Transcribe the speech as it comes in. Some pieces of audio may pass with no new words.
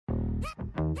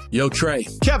Yo, Trey.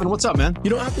 Kevin, what's up, man? You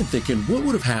know, I've been thinking, what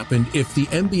would have happened if the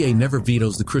NBA never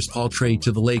vetoes the Chris Paul trade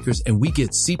to the Lakers and we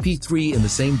get CP3 in the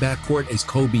same backcourt as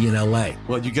Kobe in LA?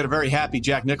 Well, you get a very happy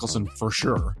Jack Nicholson for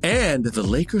sure. And the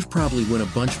Lakers probably win a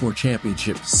bunch more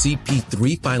championships.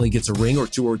 CP3 finally gets a ring or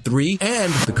 2 or 3,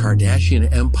 and the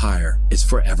Kardashian empire is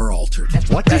forever altered.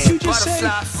 What did you just say?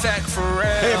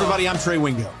 Hey, everybody, I'm Trey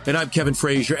Wingo. And I'm Kevin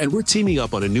Frazier, and we're teaming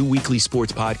up on a new weekly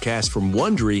sports podcast from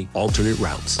Wondery, Alternate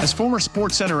Routes. As former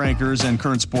Sports Center anchors and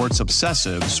current sports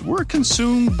obsessives, we're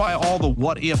consumed by all the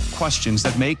what-if questions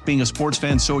that make being a sports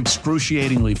fan so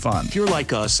excruciatingly fun. If you're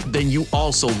like us, then you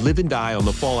also live and die on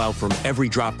the fallout from every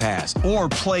drop pass. Or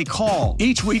play call.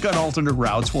 Each week on Alternate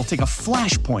Routes, we'll take a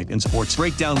flashpoint in sports,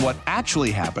 break down what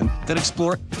actually happened, then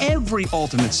explore every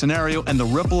alternate scenario and the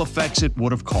ripple effects it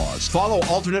would have caused. Follow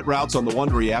Alternate Routes on the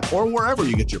Wondery app or wherever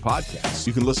you get your podcasts.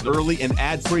 You can listen early and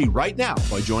ad-free right now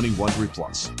by joining Wondery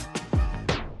Plus.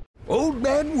 Old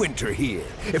Man Winter here.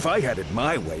 If I had it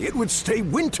my way, it would stay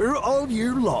winter all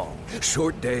year long.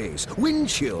 Short days, wind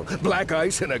chill, black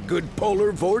ice, and a good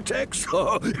polar vortex.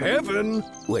 Oh, heaven.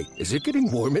 Wait, is it getting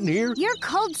warm in here? Your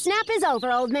cold snap is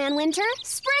over, Old Man Winter.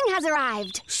 Spring has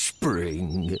arrived.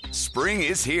 Spring. Spring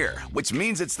is here, which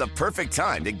means it's the perfect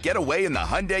time to get away in the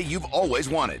Hyundai you've always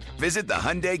wanted. Visit the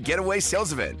Hyundai Getaway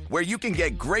Sales Event, where you can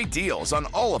get great deals on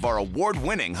all of our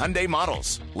award-winning Hyundai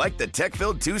models, like the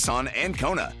tech-filled Tucson and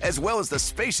Kona, as well as the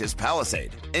spacious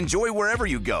Palisade. Enjoy wherever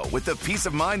you go with the peace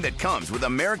of mind that comes with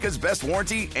America's best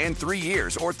warranty and 3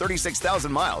 years or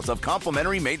 36,000 miles of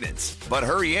complimentary maintenance. But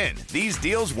hurry in, these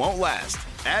deals won't last.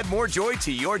 Add more joy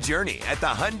to your journey at the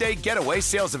Hyundai Getaway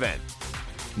Sales Event.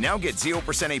 Now get 0%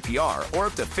 APR or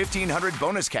up to $1,500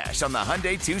 bonus cash on the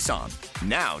Hyundai Tucson.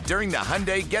 Now, during the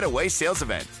Hyundai Getaway Sales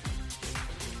Event.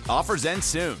 Offers end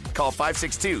soon. Call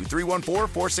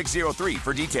 562-314-4603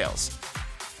 for details.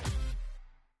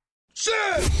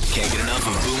 Can't get enough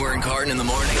of Boomer and Carton in the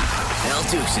morning? Al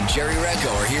Dukes and Jerry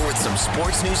Recco are here with some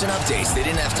sports news and updates they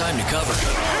didn't have time to cover.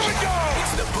 Here we go!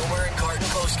 It's the Boomer and Carton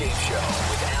postgame show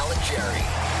with Al and Jerry.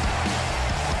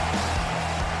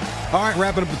 All right,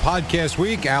 wrapping up the podcast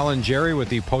week. Al and Jerry with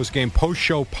the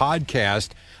post-show podcast.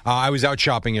 I was out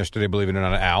shopping yesterday, believe it or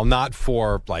not, Al. Not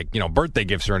for, birthday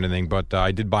gifts or anything, but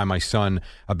I did buy my son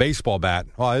a baseball bat.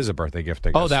 Well, it is a birthday gift,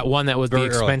 I guess. Oh, that one that was the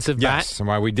expensive bat? Yes,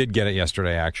 we did get it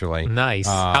yesterday, actually. Nice.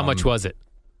 How much was it?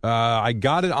 I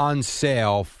got it on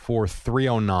sale for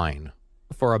 $309.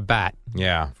 For a bat?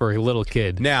 Yeah. For a little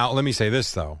kid. Now, let me say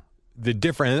this, though. The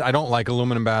difference, I don't like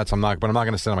aluminum bats, but I'm not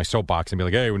going to sit on my soapbox and be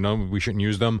like, hey, no, we shouldn't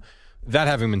use them. That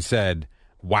having been said,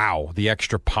 wow, the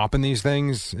extra pop in these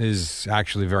things is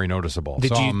actually very noticeable.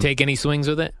 Did you take any swings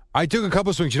with it? I took a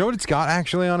couple swings. You know what it's got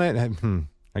actually on it?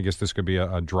 I guess this could be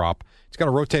a drop. It's got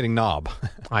a rotating knob.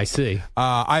 I see.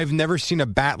 I've never seen a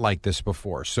bat like this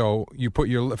before. So you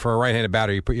put for a right-handed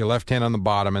batter, you put your left hand on the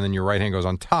bottom, and then your right hand goes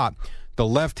on top. The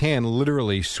left hand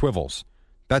literally swivels.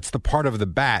 That's the part of the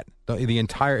bat. The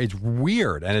entire, it's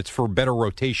weird, and it's for better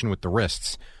rotation with the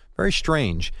wrists. Very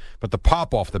strange, but the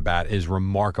pop off the bat is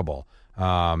remarkable.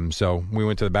 So we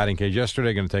went to the batting cage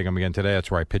yesterday, going to take him again today. That's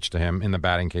where I pitched to him in the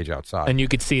batting cage outside. And you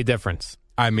could see a difference.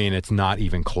 I mean, it's not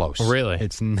even close. Really?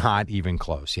 It's not even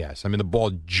close, yes. I mean, the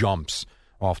ball jumps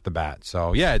off the bat.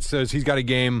 So, yeah, it says he's got a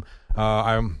game.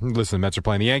 Listen, the Mets are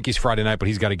playing the Yankees Friday night, but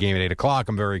he's got a game at 8 o'clock.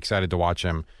 I'm very excited to watch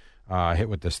him hit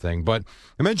with this thing. But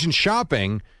I mentioned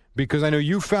shopping because I know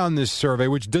you found this survey,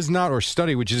 which does not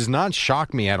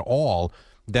shock me at all,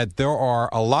 that there are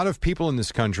a lot of people in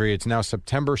this country, it's now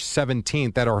September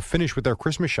 17th, that are finished with their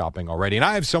Christmas shopping already. And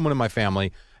I have someone in my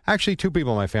family, actually 2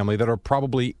 people in my family, that are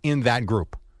probably in that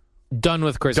group. Done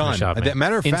with Christmas shopping.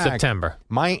 Matter of fact, in September.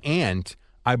 My aunt,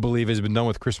 I believe, has been done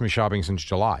with Christmas shopping since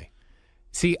July.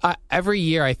 See, every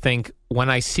year I think when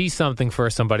I see something for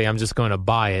somebody, I'm just going to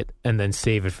buy it and then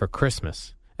save it for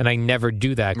Christmas. And I never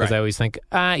do that because I always think,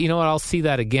 you know what, I'll see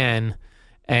that again.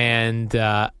 And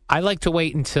I like to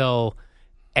wait until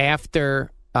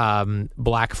after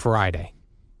Black Friday.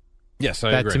 Yes,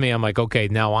 I agree. That to me, I'm like, okay,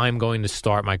 now I'm going to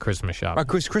start my Christmas shopping.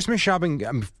 Because Christmas shopping,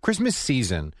 Christmas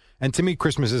season, and to me,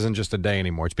 Christmas isn't just a day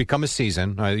anymore. It's become a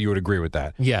season. You would agree with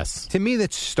that. Yes. To me,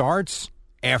 that starts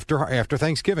after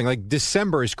Thanksgiving. Like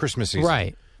December is Christmas season.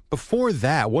 Right. Before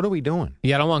that, what are we doing?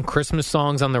 Yeah, I don't want Christmas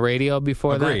songs on the radio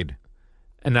before that. Agreed.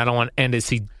 And I don't want to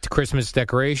see Christmas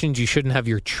decorations. You shouldn't have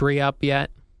your tree up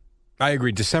yet. I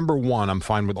agree. December 1, I'm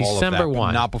fine with all of that. December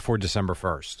 1. Not before December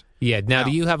 1st. Yeah. Now,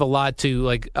 do you have a lot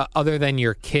to, other than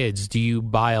your kids, do you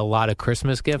buy a lot of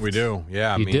Christmas gifts? We do.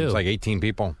 Yeah. You do? It's like 18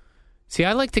 people. See,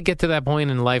 I like to get to that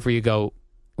point in life where you go,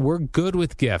 we're good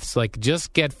with gifts. Like,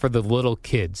 just get for the little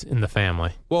kids in the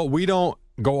family. Well, we don't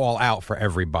go all out for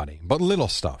everybody, but little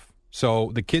stuff.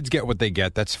 So the kids get what they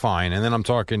get. That's fine. And then I'm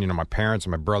talking, my parents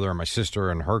and my brother and my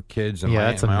sister and her kids. And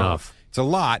that's enough. It's a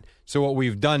lot. So what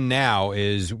we've done now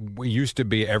is we used to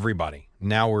be everybody.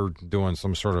 Now we're doing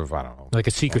some sort of, I don't know. Like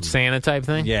a Secret Santa type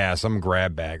thing? Yeah, some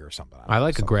grab bag or something. I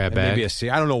like a grab bag. Maybe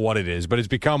I don't know what it is, but it's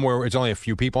become where it's only a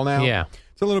few people now. Yeah.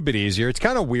 It's a little bit easier. It's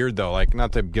kind of weird, though, like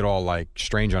not to get all like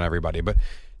strange on everybody, but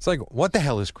it's like, what the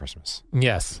hell is Christmas?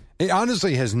 Yes. It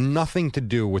honestly has nothing to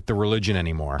do with the religion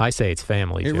anymore. I say it's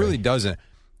family. It really doesn't.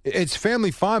 It's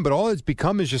family fine, but all it's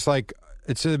become is just like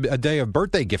it's a day of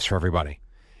birthday gifts for everybody.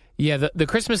 Yeah, the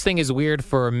Christmas thing is weird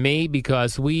for me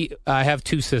because I have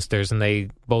two sisters and they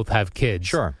both have kids.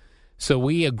 Sure. So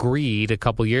we agreed a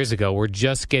couple years ago we're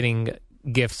just getting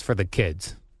gifts for the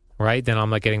kids, right? Then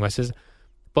I'm not getting my sister.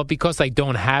 But because I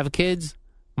don't have kids,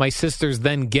 my sisters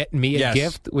then get me a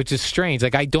gift, which is strange.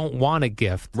 Like, I don't want a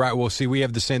gift. Right. Well, see, we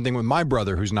have the same thing with my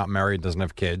brother who's not married, doesn't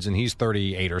have kids, and he's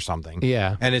 38 or something.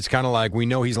 Yeah. And it's kind of like we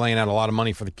know he's laying out a lot of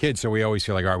money for the kids, so we always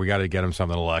feel like, all right, we got to get him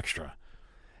something a little extra.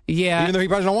 Yeah. Even though he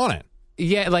probably don't want it.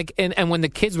 Yeah, like, and when the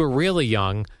kids were really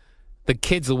young, the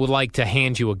kids would like to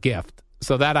hand you a gift.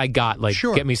 So that I got, like,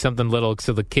 get me something little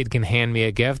so the kid can hand me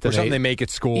a gift. Or something they make at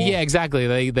school. Yeah,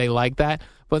 exactly. They like that.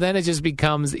 But then it just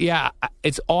becomes,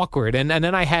 it's awkward. And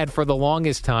then I had, for the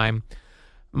longest time,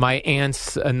 my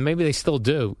aunts, and maybe they still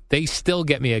do, they still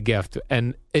get me a gift.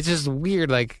 And it's just weird,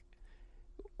 like,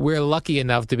 we're lucky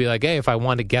enough to be like, hey, if I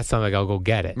want to get something, I'll go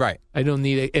get it. Right. I don't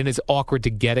need it. And it's awkward to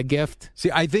get a gift.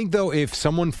 See, I think, though, if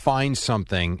someone finds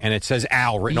something and it says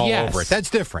Al written all over it,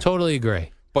 that's different. Totally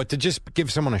agree. But to just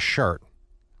give someone a shirt.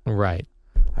 Right.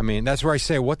 I mean, that's where I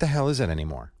say, what the hell is it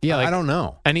anymore? Yeah, I don't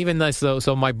know. And even this,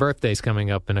 so my birthday's coming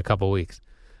up in a couple weeks.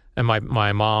 And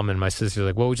my mom and my sister are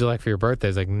like, what would you like for your birthday?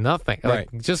 It's like, nothing.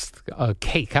 Right. Like, just a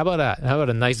cake. How about that? How about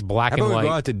a nice black and white How about we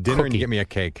go out to dinner cookie? and you get me a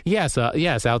cake? Yes,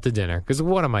 out to dinner. Because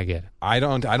what am I getting? I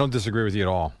don't disagree with you at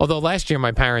all. Although last year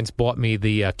my parents bought me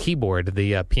the keyboard,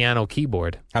 the piano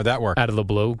keyboard. How'd that work? Out of the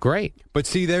blue. Great. But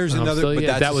see, there's another. So, but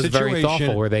that's that was very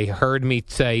thoughtful where they heard me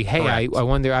say, hey, I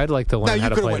wonder, I'd like to learn how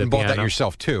to play the piano. Now, you could have went and bought that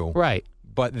yourself, too. Right.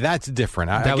 But that's different.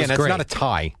 That's not a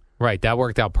tie. Right, that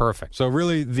worked out perfect. So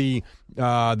really, the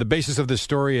basis of this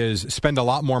story is spend a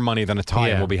lot more money than a tie,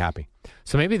 and we'll be happy.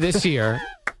 So maybe this year,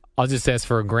 I'll just ask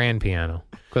for a grand piano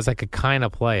because I could kind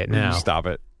of play it now. Stop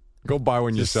it. Go buy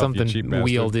one just yourself. Something you cheap bastard.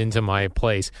 wheeled into my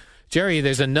place. Jerry,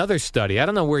 there's another study. I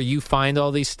don't know where you find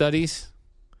all these studies.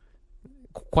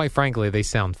 Quite frankly, they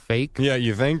sound fake. Yeah,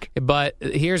 you think? But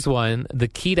here's one. The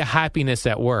key to happiness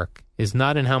at work is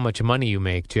not in how much money you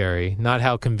make, Jerry, not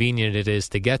how convenient it is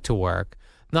to get to work,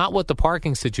 not what the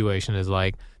parking situation is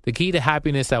like. The key to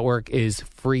happiness at work is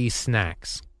free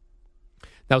snacks.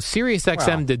 Now,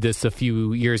 SiriusXM did this a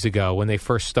few years ago when they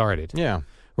first started. Yeah.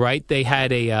 Right? They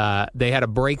had a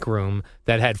break room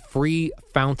that had free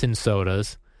fountain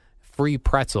sodas, free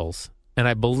pretzels, and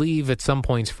I believe at some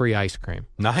points free ice cream.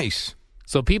 Nice.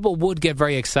 So people would get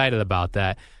very excited about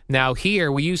that. Now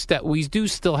here we do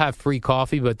still have free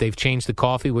coffee, but they've changed the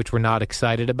coffee, which we're not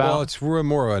excited about. Well, it's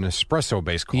more of an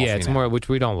espresso-based coffee. Yeah, it's more, which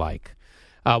we don't like.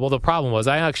 Well, the problem was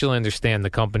I actually understand the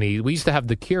company. We used to have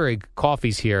the Keurig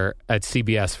coffees here at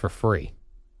CBS for free.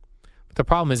 But the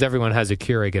problem is everyone has a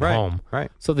Keurig at home.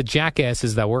 Right. So the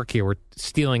jackasses that work here were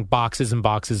stealing boxes and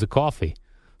boxes of coffee.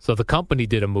 So the company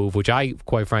did a move, which I,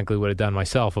 quite frankly, would have done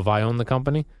myself if I owned the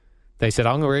company. They said,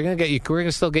 we're going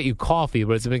to still get you coffee,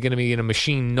 but it's going to be in a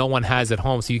machine no one has at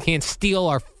home, so you can't steal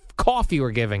our coffee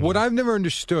we're giving. What I've never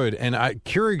understood, and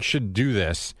Keurig should do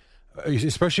this,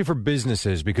 especially for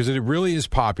businesses, because it really is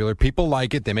popular. People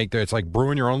like it. It's like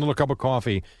brewing your own little cup of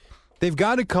coffee. They've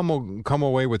got to come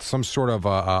away with some sort of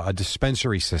a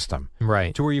dispensary system.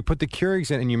 Right. To where you put the Keurigs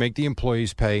in and you make the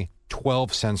employees pay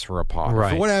 12 cents for a pot.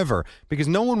 Right. Or whatever, because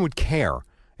no one would care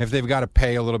if they've got to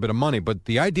pay a little bit of money. But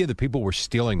the idea that people were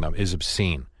stealing them is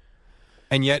obscene.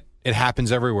 And yet it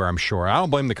happens everywhere, I'm sure. I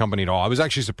don't blame the company at all. I was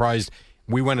actually surprised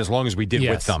we went as long as we did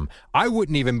with them. I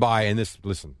wouldn't even buy, and this,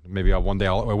 listen, maybe one day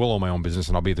I will own my own business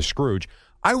and I'll be the Scrooge.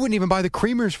 I wouldn't even buy the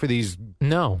creamers for these.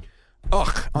 No.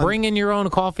 Ugh. Bring in your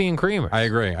own coffee and creamer. I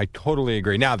agree. I totally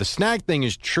agree. Now, the snack thing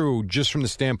is true just from the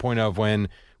standpoint of when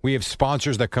we have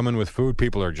sponsors that come in with food,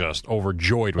 people are just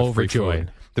overjoyed with free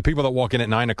food. The people that walk in at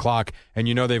 9 o'clock and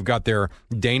they've got their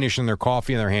Danish and their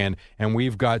coffee in their hand, and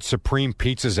we've got Supreme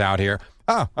pizzas out here.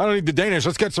 Oh, I don't need the Danish.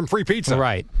 Let's get some free pizza.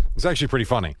 Right. It's actually pretty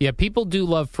funny. Yeah, people do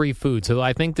love free food, so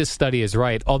I think this study is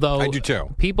right. Although I do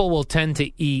too. People will tend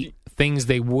to eat things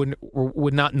they would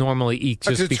not normally eat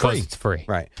just because it's free.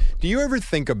 Right. Do you ever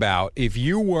think about if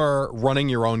you were running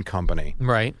your own company,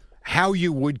 right, how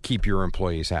you would keep your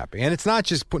employees happy? And it's not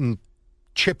just putting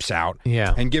chips out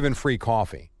and giving free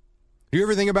coffee. Do you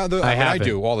ever think about those? I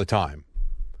do all the time.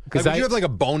 Like, would you have like a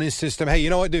bonus system? Hey, you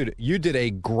know what, dude? You did a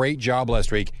great job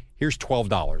last week. Here's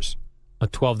 $12. A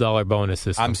 $12 bonus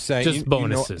system. I'm saying just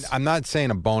bonuses. I'm not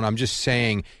saying a bonus. I'm just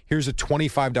saying here's a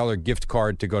 $25 gift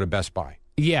card to go to Best Buy.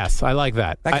 Yes, I like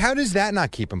that. Like, how does that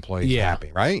not keep employees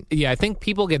happy, right? Yeah, I think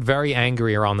people get very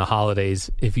angry around the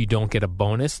holidays if you don't get a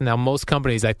bonus. Now, most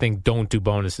companies, I think, don't do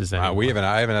bonuses anymore.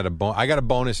 I haven't had a bonus. I got a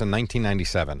bonus in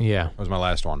 1997. Yeah. That was my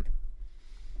last one.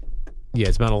 Yeah,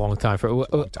 it's been a long time.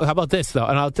 How about this, though?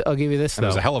 And I'll give you this, though. It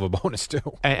was a hell of a bonus, too.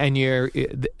 And your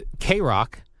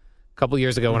K-Rock, a couple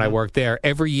years ago when I worked there,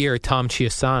 every year Tom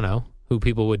Chiasano, who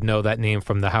people would know that name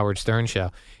from the Howard Stern show,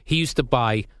 he used to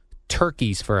buy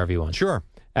turkeys for everyone. Sure.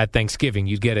 At Thanksgiving,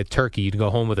 you'd get a turkey. You'd go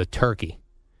home with a turkey.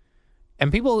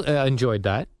 And people enjoyed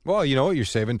that. Well, you know what? You're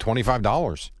saving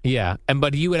 $25. Yeah.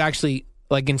 But you would actually,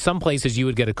 like in some places, you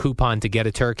would get a coupon to get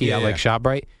a turkey at like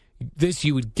ShopRite. This,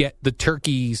 you would get the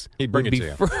turkeys would be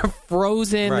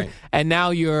frozen. Right. And now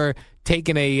you're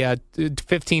taking a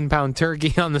 15-pound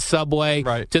turkey on the subway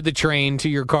to the train, to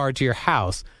your car, to your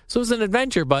house. So it was an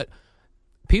adventure, but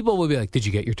people would be like, did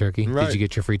you get your turkey? Right. Did you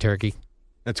get your free turkey?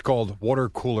 It's called water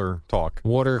cooler talk.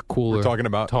 Water cooler We're talking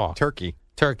about talk.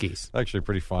 Turkeys. Actually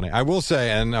pretty funny. I will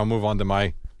say, and I'll move on to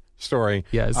my story.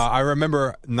 Yes. I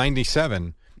remember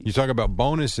 97. You talk about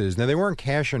bonuses. Now, they weren't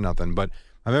cash or nothing, but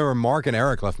I remember Mark and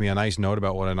Eric left me a nice note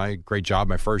about what a great job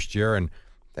my first year, and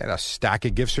they had a stack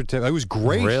of gift certificates. It was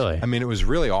great. Really? I mean, it was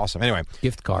really awesome. Anyway.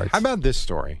 Gift cards. How about this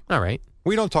story? All right.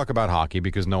 We don't talk about hockey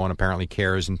because no one apparently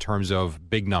cares in terms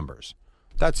of big numbers.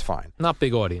 That's fine. Not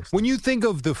big audience. When you think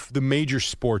of the major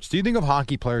sports, do you think of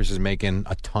hockey players as making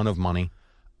a ton of money?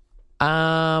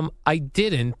 I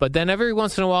didn't, but then every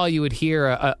once in a while you would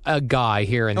hear a guy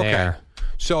here and there.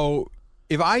 So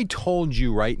if I told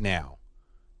you right now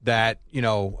that,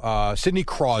 Sidney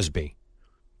Crosby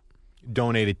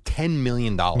donated $10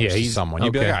 million to someone,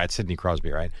 you'd be like, all right, Sidney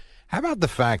Crosby, right? How about the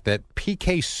fact that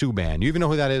P.K. Subban, you even know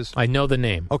who that is? I know the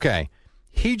name. Okay.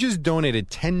 He just donated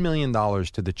 $10 million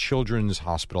to the Children's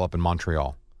Hospital up in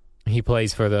Montreal. He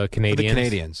plays for the Canadiens? For the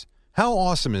Canadiens. How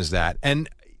awesome is that? And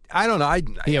I don't know.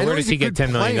 Where does he get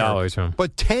 $10 million from?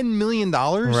 But $10 million?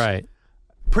 Right.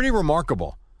 Pretty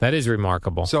remarkable. That is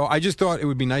remarkable. So I just thought it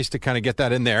would be nice to kind of get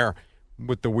that in there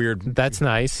with the weird. That's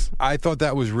nice. I thought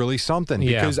that was really something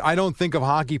because I don't think of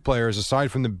hockey players,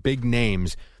 aside from the big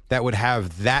names, that would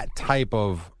have that type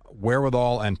of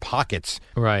wherewithal and pockets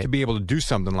to be able to do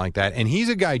something like that. And he's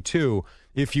a guy, too,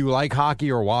 if you like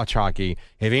hockey or watch hockey,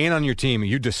 if he ain't on your team,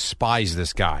 you despise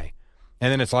this guy.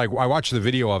 And then it's like, I watched the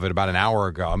video of it about an hour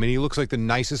ago. I mean, he looks like the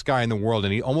nicest guy in the world,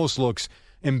 and he almost looks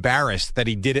embarrassed that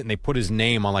he did it and they put his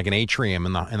name on like an atrium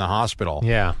in the hospital.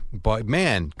 Yeah. But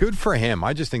man, good for him.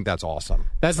 I just think that's awesome.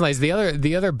 That's nice. The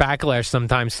other backlash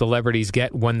sometimes celebrities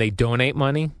get when they donate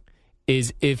money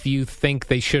is if you think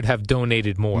they should have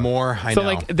donated more. I know. So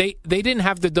like they didn't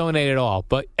have to donate at all.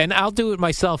 And I'll do it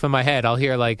myself in my head. I'll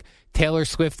hear like Taylor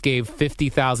Swift gave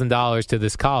 $50,000 to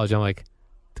this college. I'm like,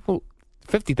 well,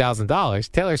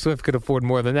 $50,000? Taylor Swift could afford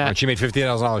more than that. And she made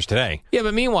 $50,000 today. Yeah,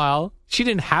 but meanwhile, she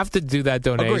didn't have to do that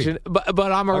donation. But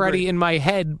I'm already in my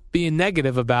head being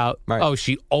negative about,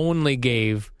 she only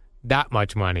gave that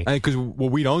much money. Because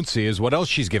what we don't see is what else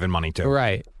she's given money to.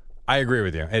 Right. I agree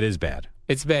with you. It is bad.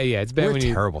 It's bad, yeah. It's bad we're when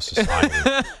a terrible society.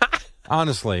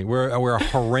 Honestly, we're a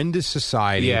horrendous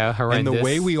society. Yeah, horrendous. And the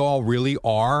way we all really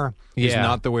are is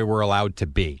not the way we're allowed to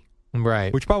be.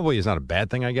 Right. Which probably is not a bad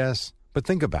thing, I guess. But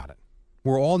think about it.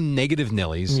 We're all negative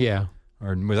nillies. Yeah.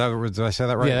 Or did I say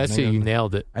that right? Yeah, that's it. You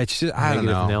nailed it. It's just, I don't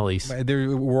know.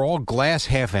 Nillies. We're all glass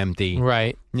half empty.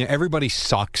 Right. Yeah, everybody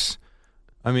sucks.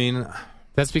 I mean,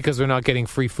 that's because we're not getting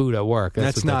free food at work.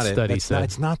 That's what not that study said.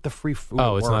 It's not the free food.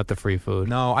 Oh, it's not the free food.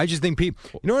 No, I just think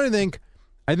people. You know what I think?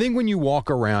 I think when you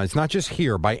walk around, it's not just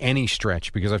here by any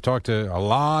stretch, because I've talked to a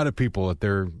lot of people at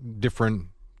their different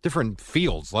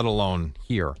fields, let alone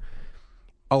here.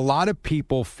 A lot of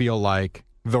people feel like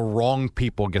the wrong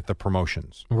people get the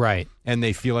promotions. Right. And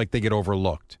they feel like they get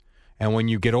overlooked. And when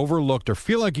you get overlooked or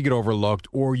feel like you get overlooked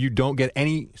or you don't get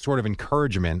any sort of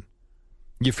encouragement,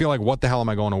 you feel like, what the hell am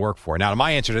I going to work for? Now,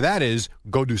 my answer to that is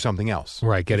go do something else.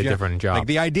 Right, get a different job. Like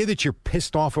the idea that you're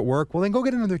pissed off at work, well, then go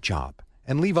get another job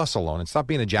and leave us alone and stop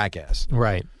being a jackass.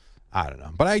 Right. I don't know.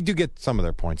 But I do get some of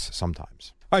their points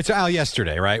sometimes. All right, so Al,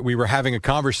 yesterday, right, we were having a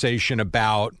conversation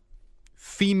about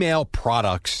female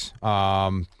products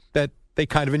that they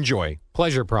kind of enjoy.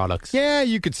 Pleasure products. Yeah,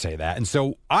 you could say that. And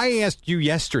so I asked you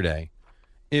yesterday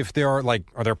if there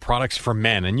are there products for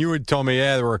men, and you would tell me,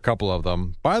 yeah, there were a couple of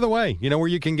them. By the way, you know where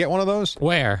you can get one of those?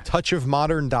 Where?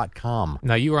 touchofmodern.com.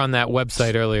 Now, you were on that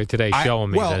website earlier today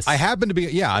showing me this. Well, I happen to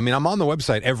be, I'm on the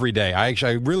website every day. I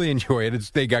really enjoy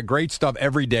it. They got great stuff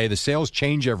every day. The sales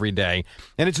change every day,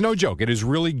 and it's no joke. It is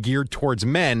really geared towards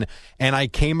men, and I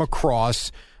came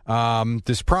across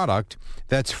this product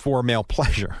that's for male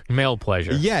pleasure. Male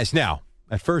pleasure. Yes. Now,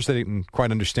 at first, I didn't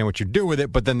quite understand what you do with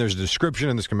it, but then there's a description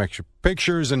and there's some extra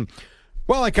pictures, and,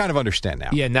 well, I kind of understand now.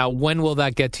 Yeah, now, when will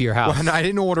that get to your house? Well, I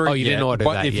didn't order it Oh, you yet, didn't order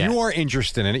but that if yet. you are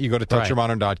interested in it, you go to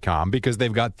touchofmodern.com because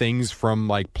they've got things from,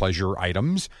 pleasure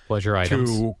items.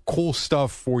 To cool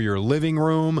stuff for your living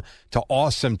room, to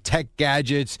awesome tech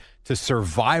gadgets, to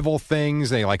survival things.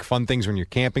 They like fun things when you're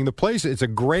camping. The place, it's a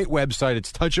great website.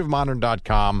 It's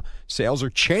touchofmodern.com. Sales are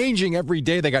changing every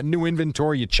day. They got new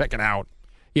inventory. You check it out.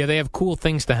 Yeah, they have cool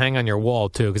things to hang on your wall,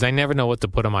 too, because I never know what to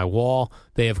put on my wall.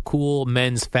 They have cool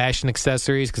men's fashion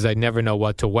accessories because I never know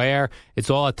what to wear. It's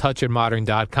all at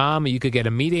touchofmodern.com. You could get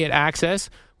immediate access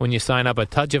when you sign up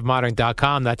at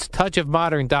touchofmodern.com. That's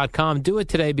touchofmodern.com. Do it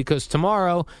today because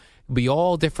tomorrow will be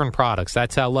all different products.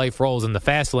 That's how life rolls in the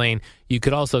fast lane. You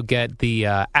could also get the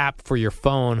app for your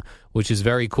phone, which is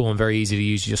very cool and very easy to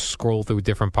use. You just scroll through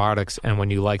different products, and when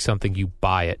you like something, you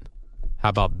buy it. How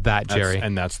about that, Jerry?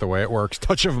 That's the way it works.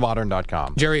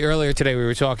 Touchofmodern.com. Jerry, earlier today we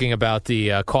were talking about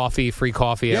the free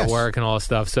coffee at work and all that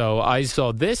stuff. So I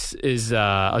saw this is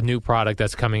a new product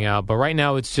that's coming out, but right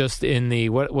now it's just in the,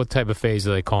 what type of phase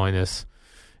are they calling this?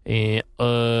 Yeah,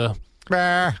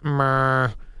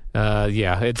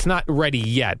 it's not ready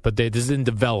yet, but this is in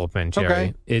development, Jerry.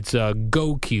 Okay. It's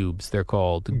Go Cubes, they're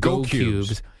called. Go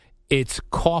Cubes. It's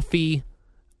coffee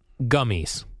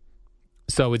gummies.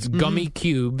 So it's gummy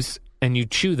cubes, and you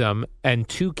chew them, and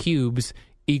 2 cubes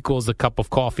equals a cup of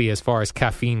coffee as far as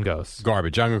caffeine goes.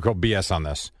 Garbage. I'm going to call BS on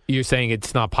this. You're saying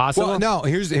it's not possible? Well, no.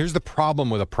 Here's the problem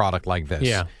with a product like this.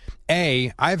 Yeah.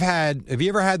 Have you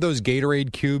ever had those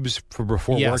Gatorade cubes for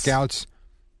before workouts?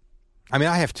 I mean,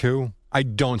 I have 2. I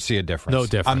don't see a difference. No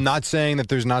difference. I'm not saying that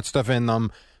there's not stuff in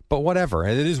them, but whatever.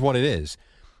 It is what it is.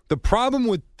 The problem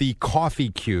with the coffee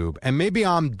cube, and maybe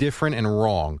I'm different and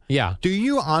wrong. Yeah. Do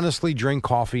you honestly drink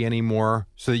coffee anymore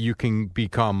so that you can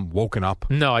become woken up?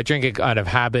 No, I drink it out of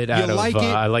habit. I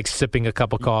like sipping a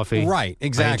cup of coffee. Right,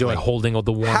 exactly. I enjoy holding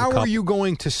the warm cup. How are you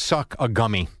going to suck a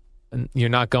gummy? You're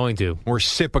not going to. Or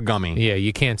sip a gummy. Yeah,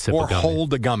 you can't sip a gummy. Or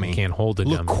hold a gummy. You can't hold a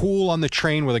gummy. Look cool on the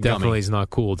train with a gummy. Definitely is not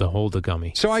cool to hold a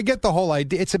gummy. So I get the whole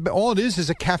idea. All it is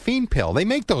a caffeine pill. They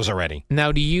make those already. Now,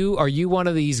 are you one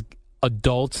of these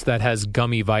adults that has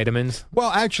gummy vitamins?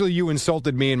 Well, actually, you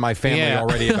insulted me and my family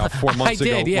already about 4 months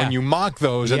ago when you mocked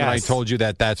those, and then I told you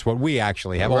that that's what we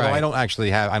actually have. Although I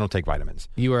don't take vitamins.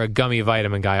 You were a gummy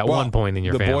vitamin guy at one point in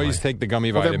your family. The boys take the gummy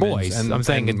vitamins. They're boys. And, I'm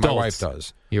saying adults. My wife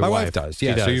does. Your wife does.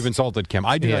 Yeah. So you've insulted Kim.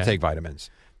 I do not take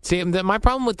vitamins. See, my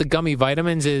problem with the gummy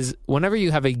vitamins is whenever you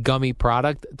have a gummy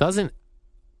product, doesn't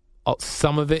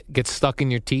some of it get stuck in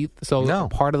your teeth? So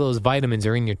part of those vitamins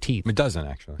are in your teeth. It doesn't,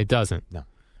 actually. It doesn't. No.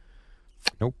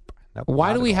 Nope.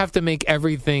 Why do we have to make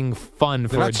everything fun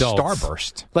for adults?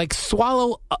 Starburst. Like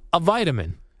swallow a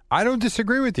vitamin. I don't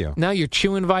disagree with you. Now you're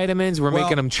chewing vitamins. We're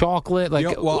making them chocolate.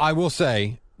 I will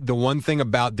say the one thing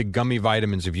about the gummy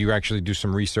vitamins, if you actually do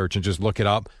some research and just look it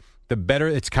up, the better.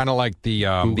 It's kind of like the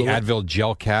Advil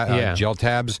gel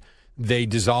tabs. They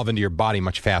dissolve into your body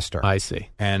much faster. I see.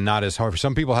 And not as hard.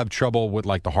 Some people have trouble with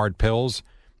the hard pills.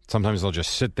 Sometimes they'll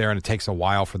just sit there and it takes a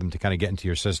while for them to kind of get into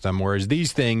your system. Whereas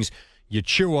these things, you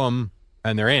chew them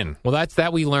and they're in. Well, that's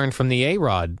that we learned from the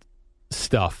A-Rod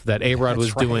stuff. That A-Rod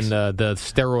was doing the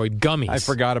steroid gummies. I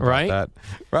forgot about that.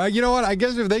 Well, you know what? I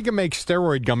guess if they can make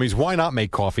steroid gummies, why not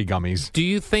make coffee gummies? Do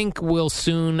you think we'll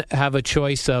soon have a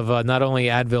choice of not only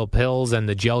Advil pills and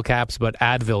the gel caps, but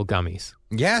Advil gummies?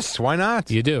 Yes, why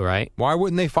not? You do, right? Why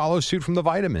wouldn't they follow suit from the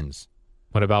vitamins?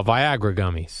 What about Viagra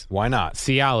gummies? Why not?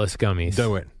 Cialis gummies.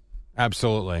 Do it.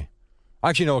 Absolutely. I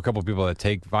actually know a couple of people that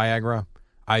take Viagra.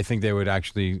 I think they would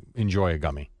actually enjoy a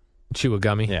gummy. Chew a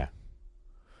gummy? Yeah.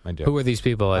 I do. Who are these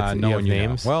people? No one you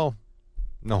names? know. Well,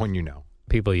 no one you know.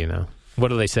 People you know. What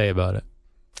do they say about it?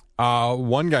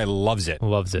 One guy loves it.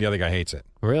 The other guy hates it.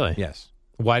 Really? Yes.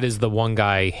 Why does the one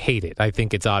guy hate it? I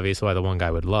think it's obvious why the one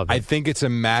guy would love it. I think it's a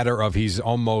matter of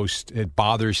it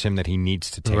bothers him that he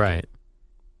needs to take it.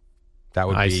 That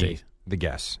would be the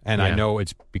guess. And I know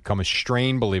it's become a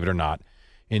strain, believe it or not.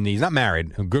 He's not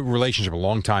married, a good relationship, a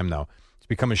long time though. It's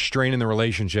become a strain in the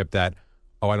relationship that,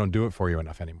 I don't do it for you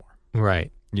enough anymore.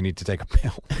 Right. You need to take a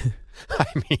pill. I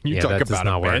mean, you talk about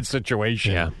a bad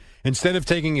situation. Yeah. instead of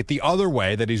taking it the other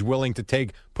way, that he's willing to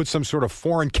put some sort of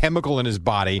foreign chemical in his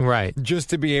body, right, just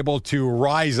to be able to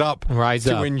rise up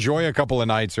to enjoy a couple of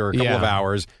nights or a couple of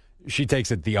hours. She takes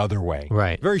it the other way.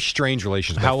 Right. Very strange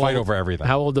relationship. They fight over everything.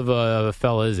 How old of a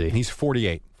fella is he? He's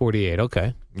 48. 48,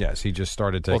 okay. Yes, he just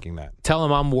started taking that. Tell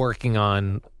him I'm working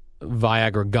on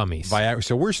Viagra gummies.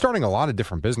 So we're starting a lot of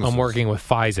different businesses. I'm working with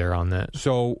Pfizer on that.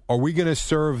 So are we going to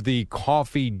serve the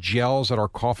coffee gels at our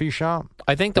coffee shop?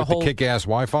 I think the kick-ass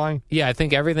Wi-Fi? Yeah, I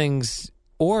think everything's...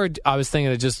 Or I was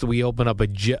thinking of we open up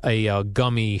a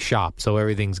gummy shop, so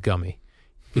everything's gummy.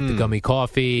 Get the gummy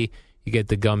coffee... You get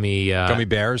the gummy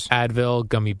bears, Advil,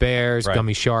 gummy bears,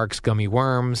 gummy sharks, gummy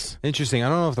worms. Interesting. I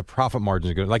don't know if the profit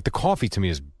margin is good. Like the coffee to me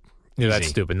is easy. That's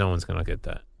stupid. No one's going to get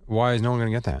that. Why is no one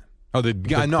going to get that? Oh,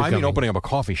 I mean opening up a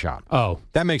coffee shop. Oh.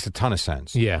 That makes a ton of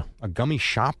sense. Yeah. A gummy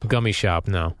shop? Gummy shop,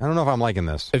 no. I don't know if I'm liking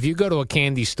this. If you go to a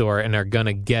candy store and are going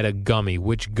to get a gummy,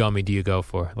 which gummy do you go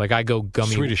for? Like I go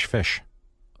gummy. Swedish Fish.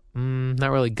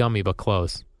 Not really gummy, but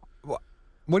close. What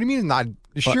do you mean not?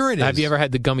 Sure it is. Have you ever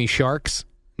had the gummy sharks?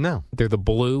 No. They're the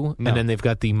blue, and then they've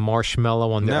got the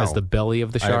marshmallow on there as the belly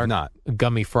of the shark. I have not.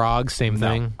 Gummy frogs, same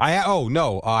thing.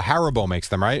 Haribo makes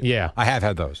them, right? Yeah. I have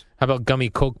had those. How about gummy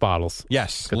Coke bottles?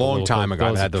 Yes, long time ago.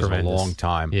 I've had those a long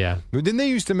time. Yeah. Didn't they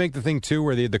used to make the thing, too,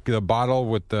 where the bottle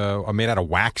with made out of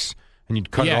wax, and you'd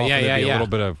cut it off and there'd be a little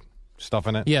bit of stuff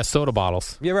in it? Yeah, soda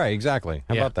bottles. Yeah, right, exactly.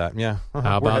 How about that? Yeah.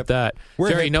 How about that?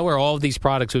 Jerry, you know where all of these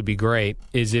products would be great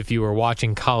is if you were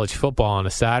watching college football on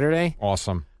a Saturday.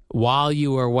 Awesome. While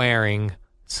you were wearing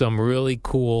some really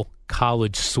cool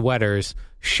college sweaters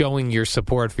showing your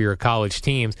support for your college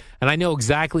teams. And I know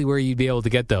exactly where you'd be able to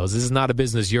get those. This is not a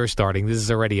business you're starting. This is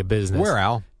already a business. Where,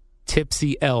 Al?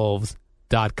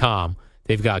 TipsyElves.com.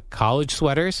 They've got college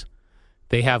sweaters.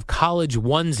 They have college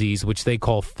onesies, which they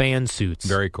call fan suits.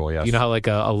 Very cool, yes. You know how like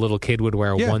a little kid would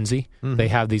wear a onesie? Mm-hmm. They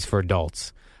have these for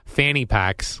adults. Fanny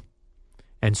packs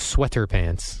and sweater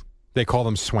pants. They call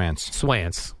them swants.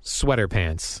 Swants. Sweater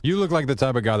pants. You look like the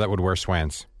type of guy that would wear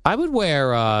swants. I would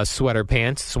wear sweater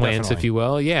pants, swants, if you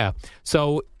will, yeah.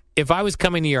 So if I was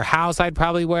coming to your house, I'd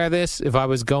probably wear this. If I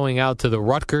was going out to the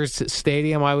Rutgers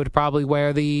Stadium, I would probably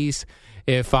wear these.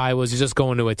 If I was just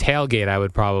going to a tailgate, I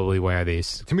would probably wear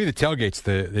these. To me, the tailgate's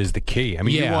is the key. I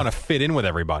mean, you want to fit in with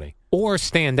everybody. Or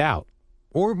stand out.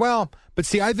 But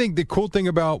see, I think the cool thing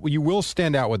about you will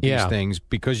stand out with these things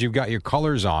because you've got your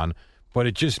colors on. But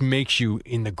it just makes you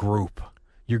in the group.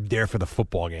 You're there for the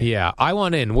football game. Yeah, I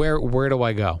want in. Where do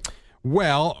I go?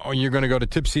 Well, you're going to go to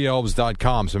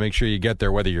tipsyelves.com, so make sure you get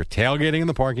there, whether you're tailgating in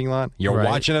the parking lot, you're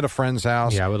watching at a friend's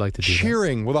house. Yeah, I would like to do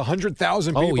cheering with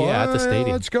 100,000 people. Oh, yeah, at the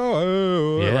stadium. Let's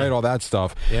go. Right, all that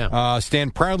stuff. Yeah.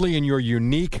 Stand proudly in your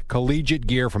unique collegiate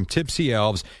gear from Tipsy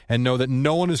Elves and know that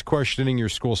no one is questioning your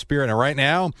school spirit. And right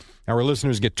now, our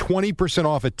listeners get 20%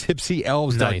 off at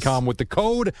tipsyelves.com with the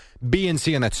code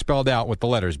BNC, and that's spelled out with the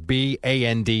letters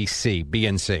BANDC,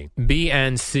 BNC.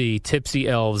 BNC,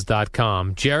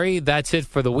 tipsyelves.com. Jerry, that's it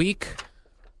for the week.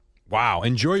 Wow.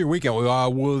 Enjoy your weekend.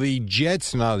 Will the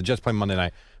Jets, no, the Jets play Monday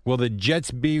night. Will the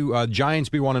Giants be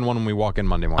 1-1 when we walk in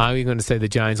Monday morning? I'm going to say the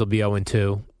Giants will be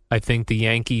 0-2. I think the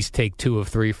Yankees take 2 of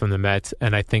 3 from the Mets,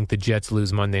 and I think the Jets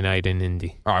lose Monday night in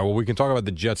Indy. All right, well, we can talk about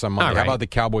the Jets on Monday. Right. How about the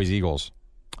Cowboys-Eagles?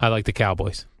 I like the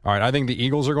Cowboys. All right, I think the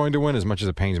Eagles are going to win, as much as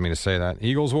it pains me to say that.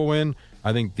 Eagles will win.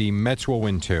 I think the Mets will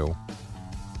win, too.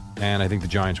 And I think the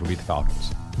Giants will beat the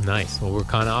Falcons. Nice. Well, we're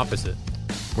kind of opposite.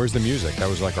 Where's the music? That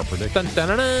was like our prediction. Dun, dun,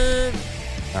 dun, dun.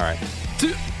 All right.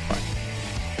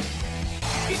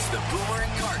 It's the Boomer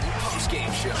and Carton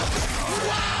postgame show.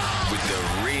 With the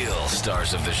real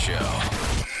stars of the show,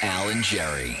 Al and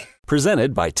Jerry.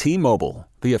 Presented by T-Mobile,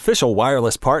 the official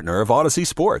wireless partner of Odyssey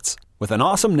Sports. With an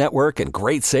awesome network and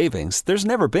great savings, there's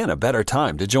never been a better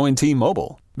time to join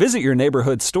T-Mobile. Visit your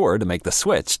neighborhood store to make the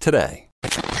switch today.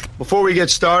 Before we get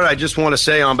started, I just want to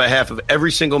say on behalf of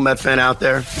every single Met fan out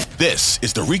there, this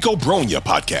is the Rico Bronya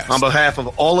Podcast. On behalf of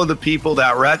all of the people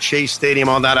that were at Chase Stadium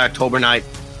on that October night,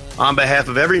 on behalf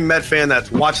of every Met fan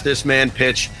that's watched this man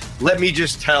pitch, let me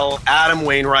just tell Adam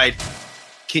Wainwright,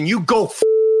 can you go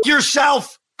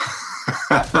yourself?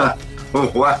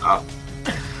 Wow.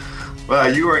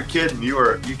 Well, you weren't kidding.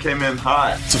 You came in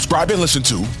hot. Subscribe and listen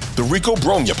to the Rico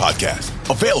Bronya Podcast,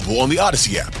 available on the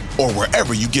Odyssey app or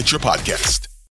wherever you get your podcast.